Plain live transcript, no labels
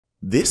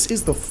This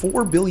is the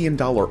 $4 billion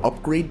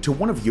upgrade to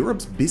one of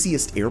Europe's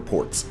busiest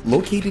airports.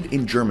 Located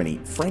in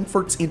Germany,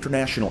 Frankfurt's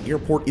International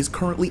Airport is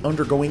currently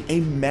undergoing a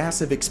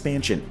massive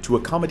expansion to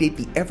accommodate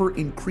the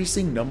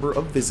ever-increasing number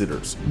of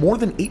visitors. More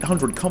than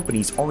 800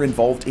 companies are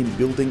involved in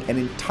building an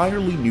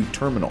entirely new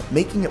terminal,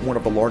 making it one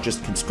of the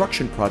largest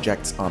construction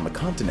projects on the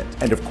continent.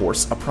 And of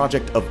course, a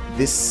project of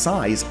this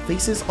size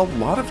faces a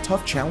lot of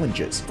tough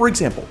challenges. For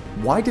example,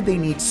 why did they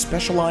need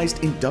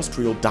specialized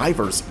industrial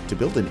divers to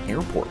build an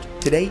airport?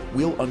 Today,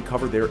 we'll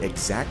uncover their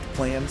exact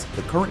plans,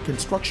 the current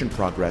construction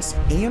progress,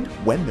 and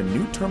when the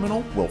new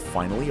terminal will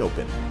finally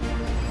open.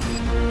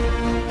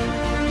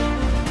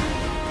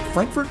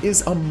 Frankfurt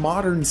is a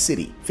modern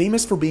city,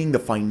 famous for being the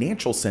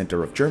financial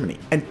center of Germany.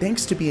 And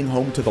thanks to being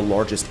home to the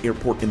largest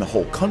airport in the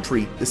whole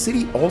country, the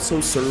city also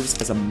serves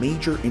as a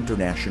major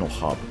international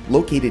hub.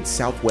 Located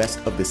southwest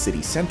of the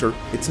city center,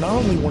 it's not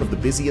only one of the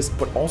busiest,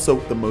 but also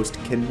the most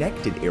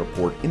connected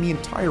airport in the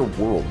entire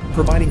world,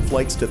 providing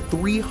flights to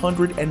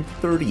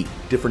 330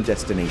 different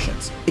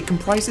destinations. It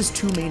comprises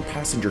 2 main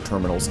passenger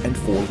terminals and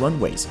 4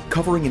 runways,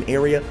 covering an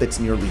area that's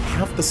nearly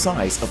half the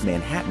size of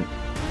Manhattan.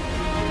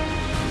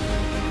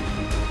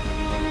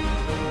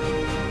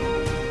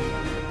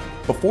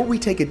 Before we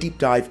take a deep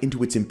dive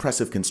into its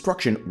impressive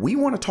construction, we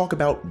want to talk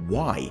about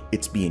why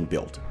it's being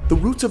built. The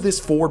roots of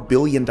this $4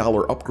 billion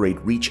upgrade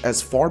reach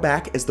as far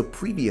back as the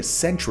previous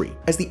century.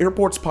 As the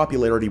airport's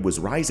popularity was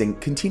rising,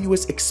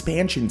 continuous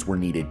expansions were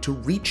needed to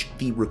reach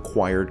the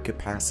required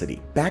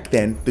capacity. Back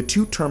then, the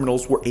 2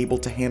 terminals were able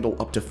to handle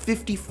up to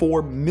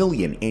 54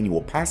 million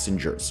annual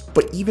passengers.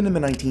 But even in the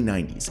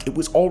 1990s, it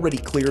was already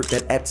clear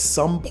that at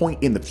some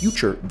point in the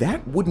future,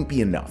 that wouldn't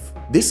be enough.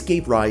 This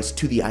gave rise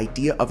to the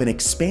idea of an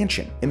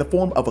expansion in the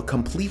form of a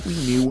completely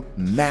new,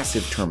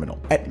 massive terminal.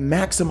 At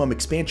maximum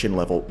expansion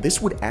level,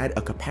 this would add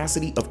a capacity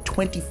of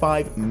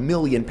 25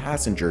 million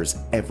passengers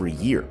every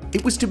year.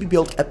 It was to be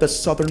built at the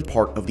southern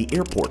part of the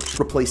airport,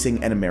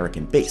 replacing an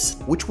American base,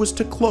 which was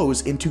to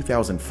close in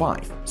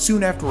 2005.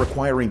 Soon after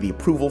acquiring the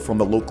approval from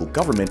the local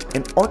government,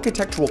 an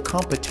architectural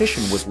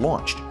competition was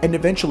launched and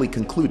eventually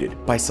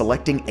concluded by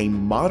selecting a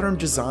modern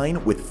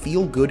design with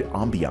feel-good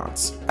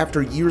ambiance.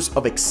 After years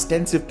of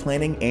extensive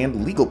planning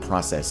and legal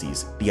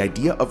processes, the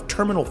idea of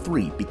Terminal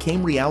 3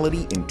 became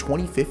reality in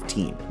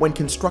 2015, when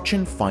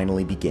construction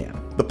finally began.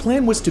 The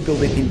plan was to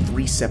build it in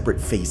 3 separate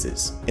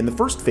phases. In the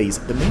first phase,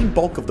 the main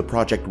bulk of the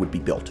project would be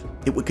built.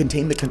 It would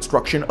contain the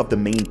construction of the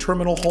main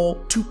terminal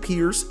hall, 2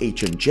 piers,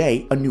 H and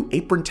J, a new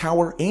apron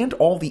tower, and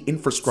all the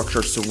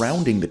infrastructure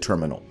surrounding the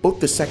terminal. Both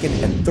the second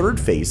and third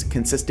phase,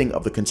 consisting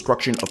of the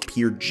construction of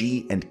Pier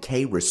G and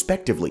K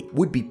respectively,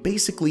 would be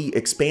basically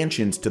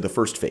expansions to the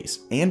first phase,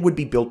 and would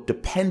be built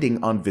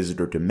depending on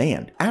visitor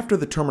demand, after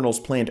the terminal's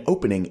planned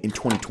opening in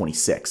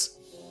 2026.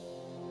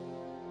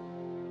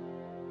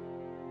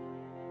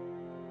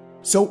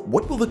 So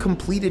what will the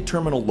completed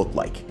terminal look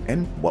like,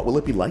 and what will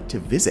it be like to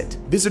visit?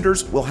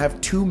 Visitors will have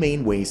 2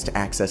 main ways to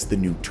access the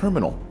new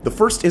terminal. The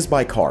first is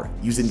by car,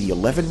 using the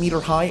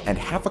 11-meter high and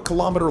half a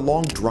kilometer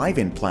long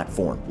drive-in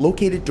platform,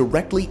 located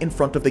directly in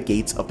front of the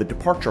gates of the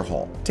departure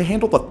hall. To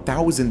handle the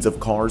thousands of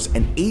cars,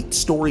 an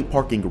 8-story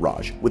parking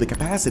garage with a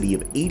capacity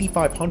of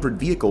 8,500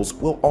 vehicles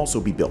will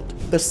also be built.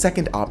 The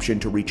second option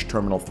to reach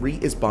Terminal 3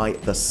 is by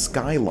the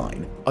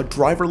Skyline, a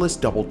driverless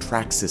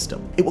double-track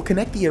system. It will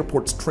connect the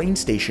airport's train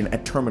station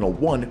at Terminal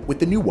 1 with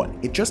the new one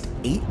in just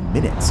 8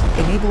 minutes,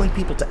 enabling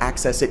people to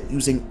access it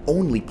using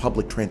only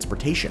public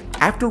transportation.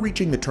 After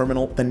reaching the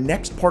terminal, the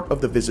next part of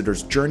the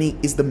visitor's journey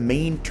is the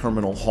main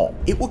terminal hall.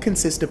 It will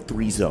consist of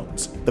 3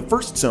 zones. The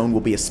first zone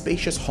will be a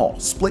spacious hall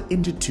split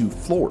into 2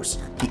 floors.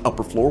 The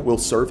upper floor will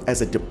serve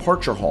as a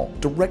departure hall,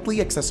 directly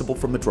accessible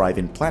from the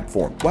drive-in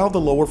platform, while the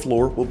lower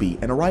floor will be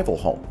an arrival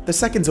hall. The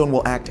second zone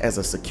will act as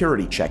a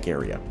security check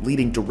area,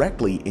 leading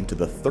directly into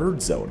the third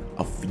zone,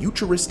 a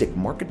futuristic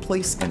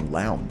marketplace and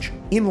lounge.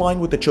 In line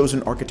with the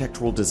chosen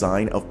architectural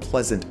design of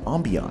pleasant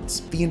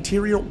ambiance, the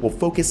interior will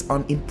focus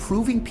on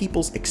improving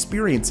people's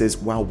experiences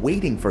while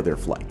waiting for their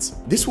flights.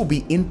 This will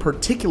be in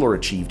particular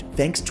achieved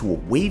thanks to a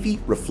wavy,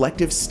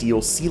 reflective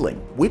steel ceiling,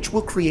 which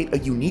will create a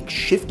unique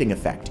shifting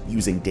effect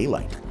using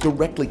daylight.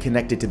 Directly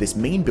connected to this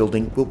main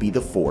building will be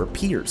the 4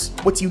 piers.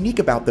 What's unique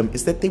about them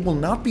is that they will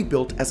not be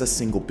built as a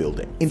single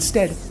building.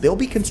 Instead, they'll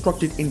be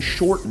constructed in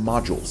short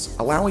modules,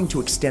 allowing to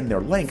extend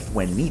their length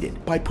when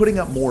needed by putting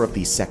up more of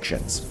these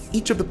sections.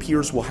 Each of the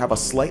piers will have a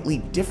slightly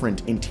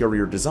different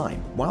interior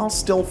design, while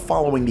still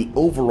following the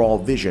overall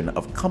vision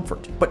of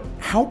comfort. But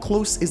how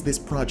close is this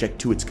project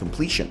to its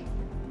completion?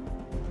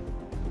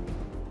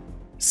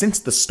 Since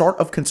the start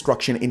of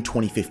construction in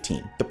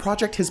 2015, the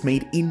project has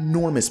made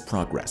enormous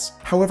progress.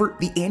 However,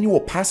 the annual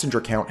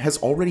passenger count has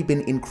already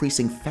been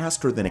increasing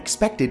faster than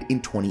expected in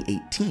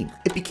 2018.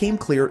 It became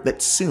clear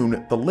that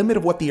soon the limit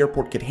of what the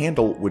airport could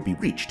handle would be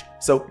reached.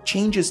 so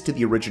changes to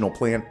the original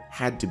plan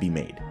had to be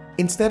made.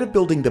 Instead of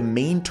building the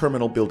main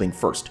terminal building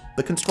first,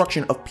 the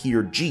construction of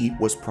Pier G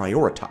was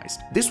prioritized.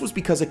 This was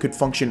because it could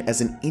function as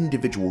an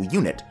individual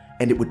unit,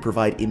 and it would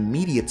provide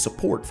immediate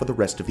support for the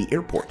rest of the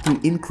airport through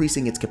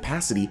increasing its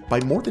capacity by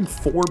more than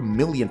 4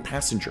 million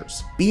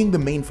passengers. Being the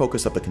main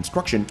focus of the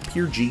construction,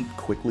 Pier G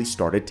quickly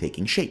started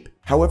taking shape.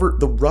 However,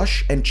 the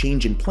rush and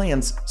change in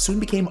plans soon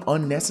became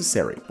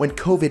unnecessary when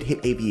COVID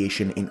hit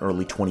aviation in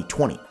early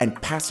 2020,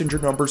 and passenger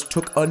numbers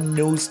took a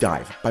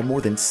nosedive by more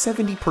than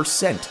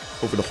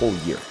 70% over the whole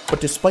year.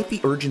 But despite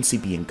the urgency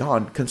being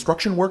gone,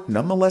 construction work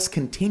nonetheless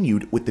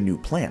continued with the new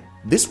plan.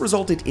 This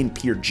resulted in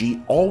Pier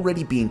G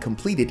already being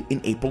completed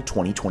in April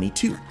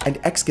 2022, and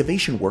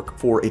excavation work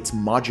for its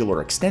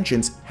modular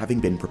extensions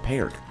having been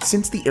prepared.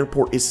 Since the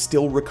airport is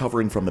still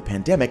recovering from the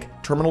pandemic,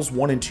 Terminals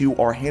 1 and 2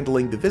 are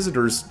handling the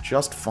visitors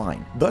just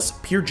fine. Thus,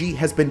 Pier G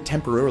has been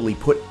temporarily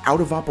put out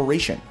of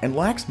operation and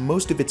lacks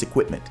most of its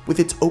equipment, with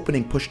its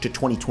opening pushed to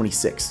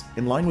 2026,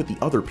 in line with the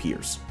other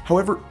piers.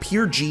 However,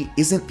 Pier G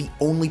isn't the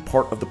only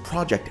part of the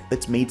project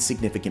that's made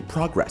significant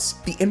progress.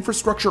 The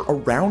infrastructure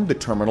around the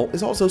terminal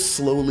is also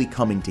slowly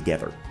coming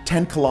together.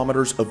 10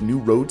 kilometers of new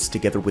roads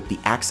together with the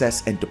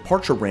access and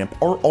departure ramp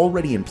are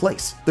already in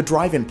place. The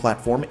drive-in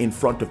platform in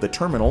front of the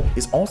terminal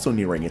is also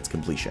nearing its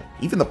completion.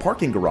 Even the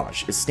parking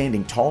garage is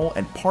standing tall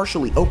and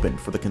partially open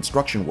for the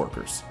construction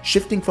workers.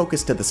 Shifting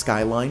focus to the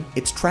skyline,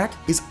 its track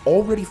is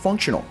already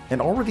functional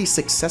and already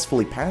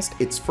successfully passed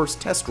its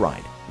first test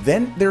ride.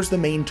 Then there's the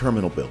main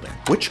terminal building,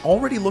 which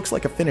already looks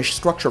like a finished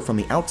structure from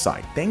the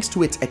outside thanks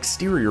to its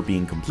exterior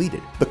being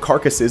completed. The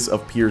carcasses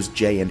of Piers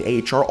J and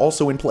H are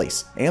also in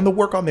place, and the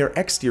work on their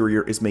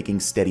exterior is making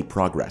steady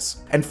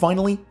progress. And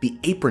finally, the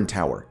apron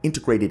tower,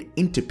 integrated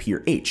into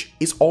Pier H,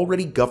 is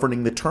already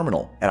governing the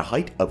terminal at a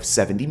height of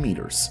 70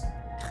 meters.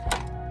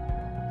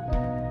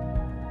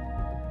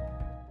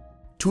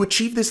 To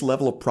achieve this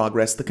level of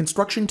progress, the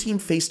construction team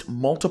faced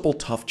multiple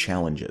tough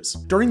challenges.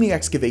 During the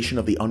excavation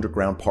of the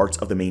underground parts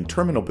of the main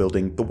terminal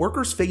building, the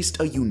workers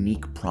faced a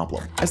unique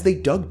problem. As they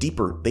dug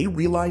deeper, they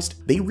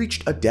realized they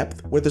reached a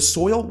depth where the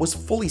soil was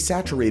fully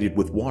saturated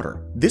with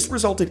water. This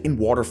resulted in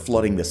water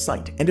flooding the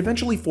site and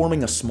eventually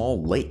forming a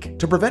small lake.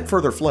 To prevent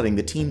further flooding,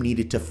 the team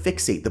needed to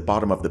fixate the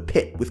bottom of the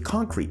pit with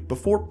concrete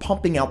before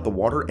pumping out the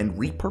water and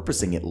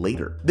repurposing it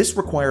later. This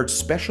required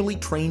specially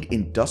trained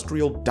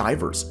industrial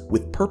divers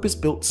with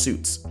purpose-built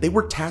suits. They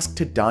were tasked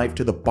to dive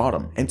to the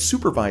bottom and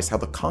supervise how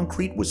the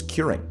concrete was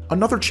curing.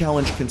 Another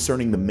challenge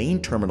concerning the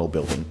main terminal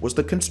building was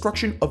the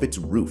construction of its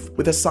roof,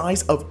 with a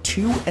size of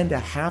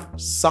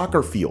 2.5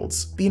 soccer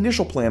fields. The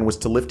initial plan was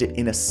to lift it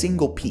in a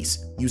single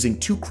piece, using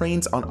 2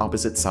 cranes on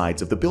opposite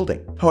sides of the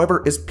building.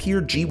 However, as Pier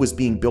G was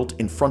being built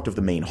in front of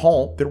the main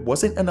hall, there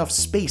wasn't enough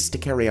space to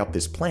carry out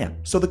this plan.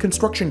 So the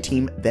construction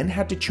team then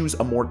had to choose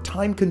a more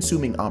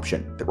time-consuming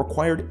option that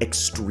required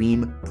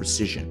extreme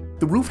precision.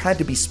 The roof had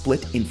to be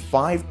split in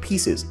 5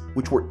 pieces,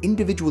 which were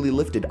individually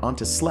lifted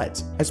onto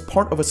sleds as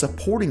part of a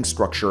supporting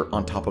structure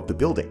on top of the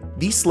building.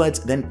 These sleds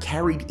then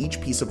carried each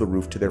piece of the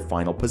roof to their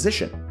final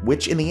position,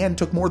 which in the end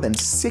took more than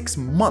 6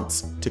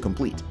 months to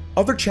complete.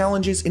 Other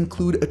challenges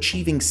include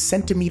achieving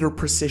centimeter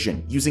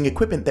precision using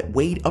equipment that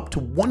weighed up to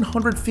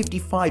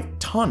 155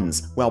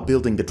 tons while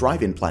building the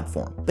drive-in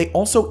platform. They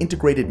also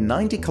integrated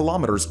 90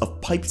 kilometers of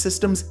pipe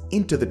systems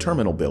into the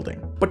terminal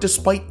building. But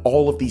despite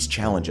all of these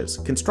challenges,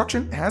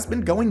 construction has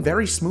been going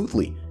very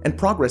smoothly, and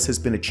progress has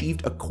been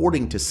achieved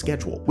according to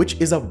schedule,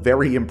 which is a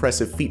very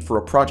impressive feat for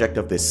a project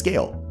of this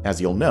scale, as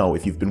you'll know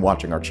if you've been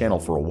watching our channel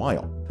for a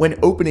while. When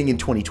opening in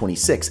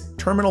 2026,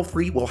 Terminal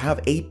 3 will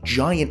have a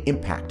giant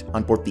impact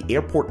on both the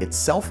airport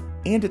itself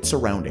and its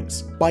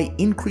surroundings. By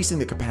increasing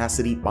the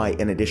capacity by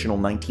an additional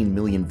 19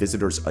 million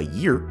visitors a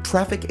year,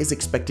 traffic is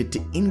expected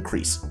to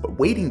increase, but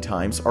waiting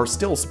times are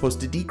still supposed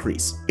to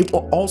decrease. It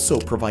will also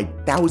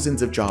provide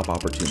thousands of job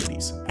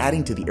opportunities,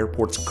 adding to the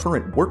airport's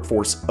current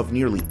workforce of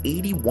nearly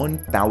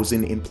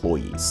 81,000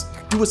 employees.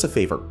 Do us a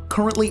favor,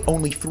 currently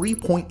only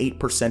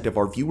 3.8% of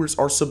our viewers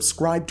are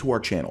subscribed to our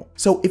channel,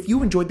 so if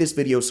you enjoyed this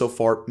video so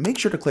far, make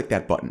sure to click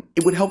that button.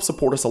 It would help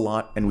support us a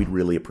lot, and we'd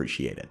really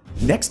appreciate it.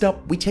 Next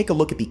up, we take a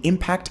look at the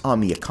impact on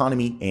the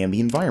economy and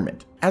the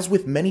environment. As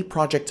with many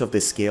projects of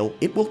this scale,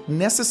 it will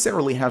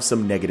necessarily have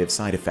some negative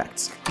side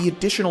effects. The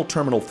additional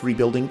Terminal 3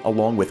 building,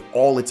 along with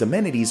all its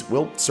amenities,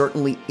 will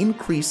certainly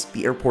increase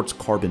the airport's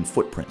carbon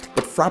footprint.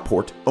 But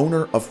Fraport,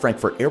 owner of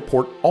Frankfurt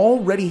Airport,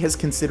 already has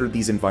considered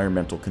these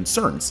environmental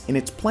concerns in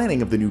its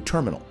planning of the new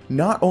terminal.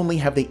 Not only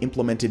have they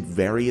implemented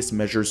various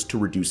measures to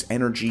reduce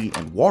energy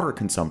and water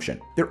consumption,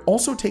 they're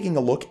also taking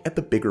a look at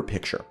the bigger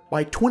picture.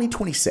 By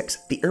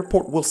 2026, the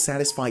airport will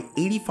satisfy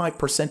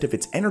 85% of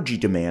its energy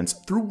demands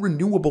through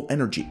renewable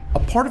energy. A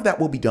part of that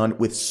will be done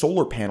with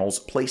solar panels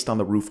placed on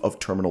the roof of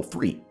Terminal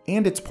 3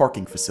 and its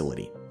parking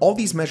facility. All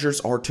these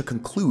measures are to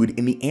conclude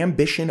in the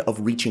ambition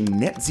of reaching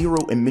net zero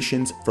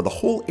emissions for the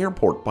whole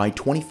airport by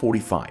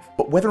 2045.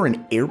 But whether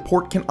an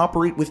airport can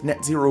operate with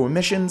net zero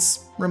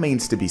emissions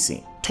remains to be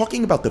seen.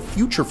 Talking about the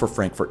future for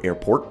Frankfurt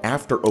Airport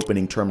after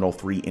opening Terminal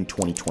 3 in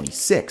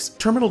 2026,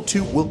 Terminal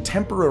 2 will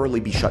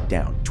temporarily be shut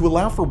down to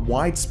allow for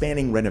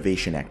wide-spanning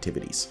renovation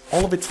activities.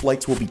 All of its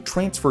flights will be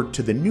transferred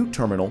to the new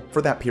terminal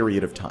for that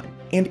period of time.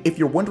 And if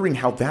you're wondering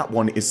how that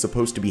one is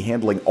supposed to be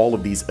handling all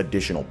of these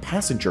additional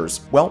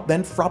passengers, well,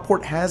 then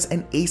Fraport has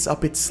an ace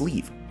up its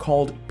sleeve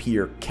called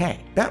Pier K.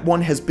 That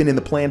one has been in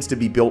the plans to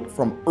be built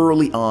from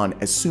early on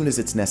as soon as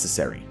it's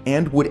necessary,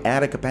 and would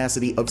add a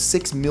capacity of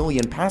 6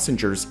 million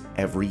passengers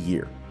every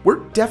year.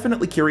 We're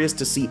definitely curious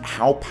to see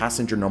how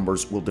passenger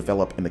numbers will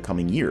develop in the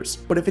coming years,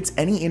 but if it's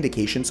any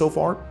indication so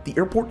far, the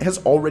airport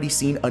has already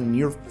seen a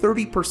near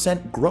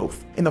 30%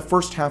 growth in the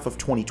first half of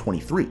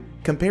 2023,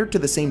 compared to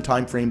the same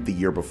time frame the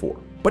year before.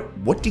 But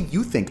what do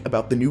you think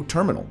about the new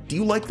terminal? Do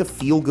you like the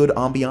feel-good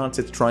ambiance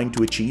it's trying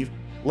to achieve?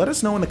 Let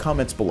us know in the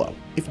comments below.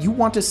 If you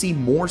want to see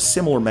more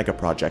similar mega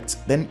projects,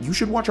 then you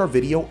should watch our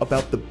video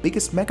about the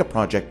biggest mega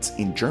projects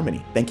in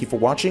Germany. Thank you for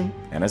watching,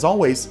 and as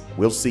always,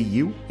 we'll see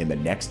you in the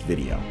next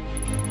video.